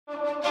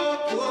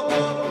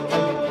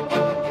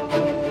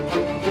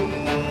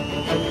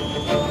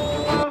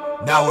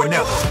now or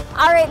never.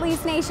 All right,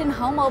 Leafs Nation,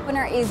 home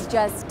opener is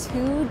just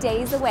 2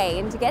 days away.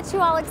 And to get you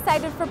all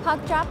excited for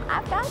puck drop,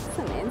 I've got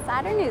some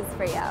insider news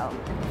for you.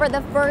 For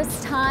the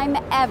first time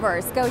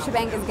ever,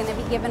 Scotiabank is going to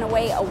be giving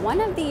away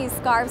one of these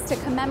scarves to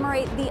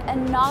commemorate the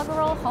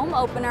inaugural home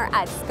opener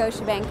at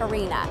Scotiabank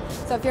Arena.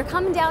 So if you're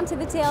coming down to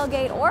the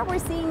tailgate or we're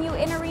seeing you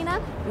in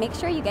arena, make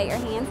sure you get your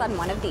hands on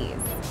one of these.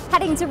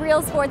 Heading to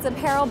Real Sports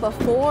Apparel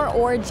before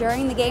or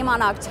during the game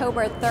on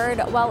October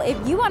 3rd. Well, if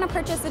you want to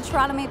purchase a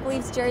Toronto Maple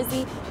Leafs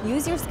jersey,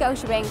 use your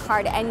Scotiabank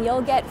card and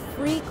you'll get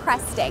free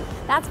cresting.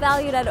 That's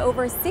valued at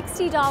over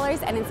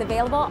 $60 and it's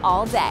available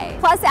all day.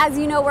 Plus, as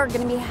you know, we're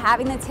going to be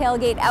having the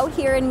tailgate out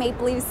here in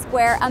Maple Leaf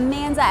Square.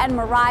 Amanda and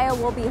Mariah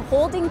will be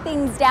holding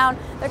things down.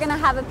 They're going to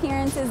have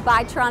appearances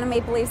by Toronto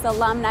Maple Leafs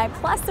alumni.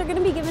 Plus, they're going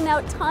to be giving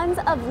out tons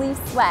of Leaf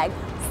swag,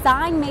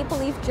 signed Maple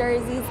Leaf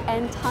jerseys,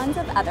 and tons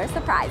of other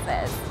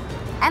surprises.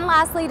 And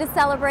lastly, to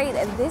celebrate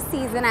this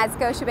season at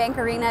Scotiabank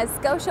Arena,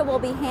 Scotia will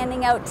be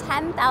handing out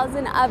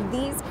 10,000 of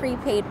these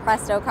prepaid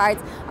Presto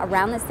cards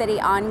around the city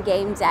on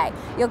game day.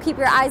 You'll keep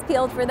your eyes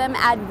peeled for them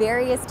at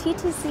various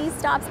TTC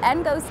stops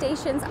and GO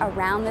stations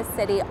around the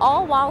city,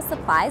 all while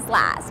supplies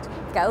last.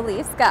 Go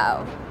Leafs,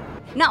 go!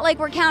 Not like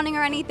we're counting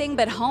or anything,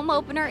 but home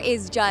opener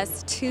is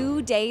just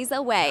 2 days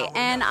away,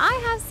 and I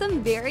have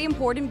some very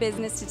important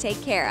business to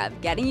take care of,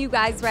 getting you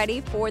guys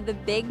ready for the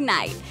big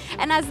night.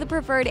 And as the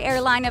preferred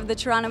airline of the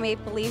Toronto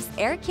Maple Leafs,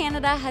 Air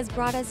Canada has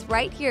brought us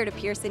right here to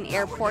Pearson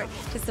Airport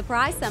to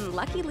surprise some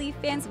lucky Leaf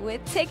fans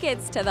with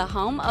tickets to the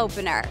home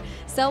opener.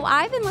 So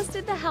I've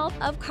enlisted the help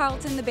of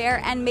Carlton the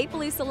Bear and Maple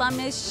Leafs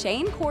alumnus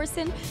Shayne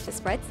Corson to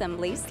spread some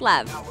Leafs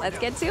love. Let's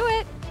get to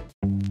it.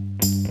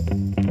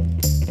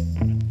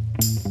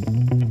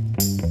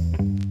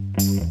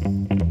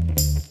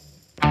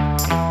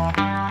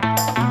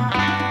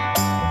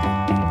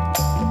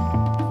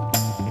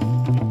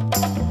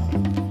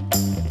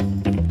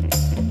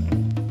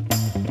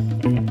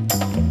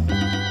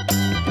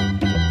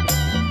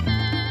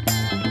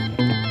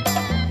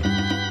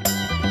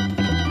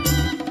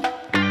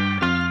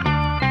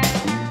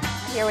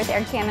 With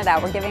Air Canada,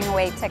 we're giving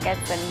away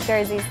tickets and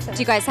jerseys. Do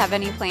you guys have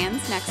any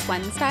plans next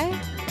Wednesday?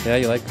 Yeah,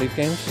 you like Leaf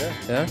games?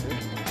 Yeah?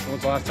 When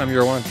was the last time you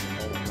were one?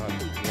 Oh,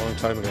 God, a long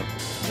time ago.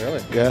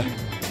 Really? Yeah.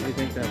 What do you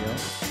think, Danielle?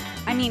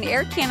 I mean,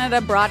 Air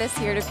Canada brought us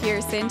here to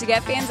Pearson to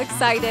get fans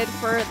excited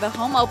for the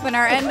home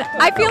opener, and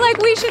I feel like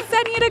we should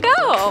send you to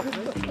go.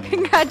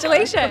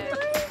 Congratulations.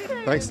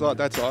 Thanks a lot.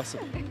 That's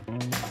awesome.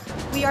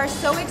 We are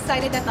so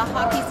excited that the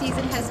hockey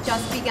season has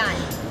just begun.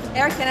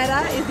 Air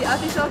Canada is the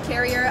official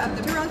carrier of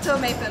the Toronto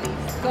Maple Leafs.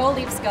 Go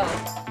Leafs, go!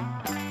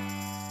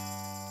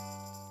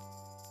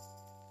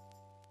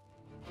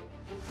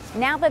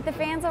 Now that the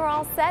fans are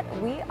all set,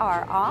 we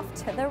are off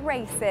to the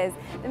races.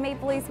 The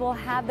Maple Leafs will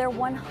have their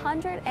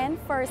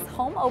 101st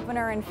home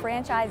opener in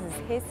franchise's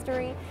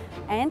history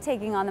and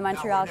taking on the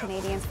Montreal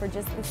Canadiens for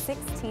just the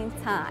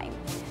 16th time.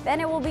 Then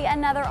it will be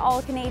another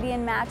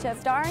all-Canadian matchup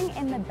starring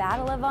in the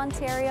Battle of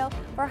Ontario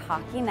for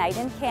Hockey Night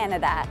in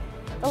Canada.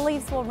 The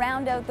Leafs will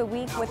round out the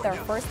week with their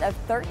first of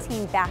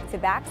 13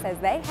 back-to-backs as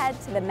they head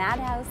to the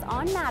Madhouse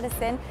on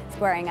Madison,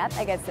 squaring up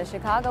against the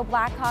Chicago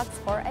Blackhawks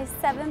for a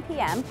 7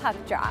 p.m. puck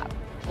drop.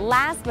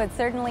 Last but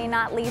certainly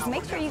not least,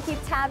 make sure you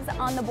keep tabs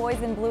on the boys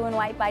in blue and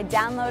white by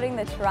downloading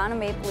the Toronto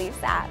Maple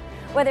Leafs app.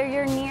 Whether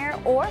you're near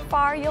or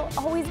far, you'll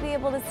always be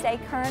able to stay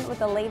current with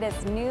the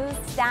latest news,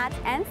 stats,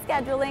 and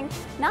scheduling,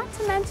 not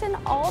to mention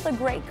all the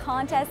great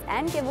contests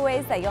and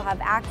giveaways that you'll have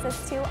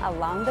access to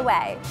along the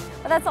way.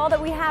 But that's all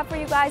that we have for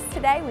you guys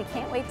today. We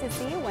can't wait to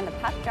see you when the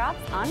puck drops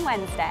on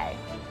Wednesday.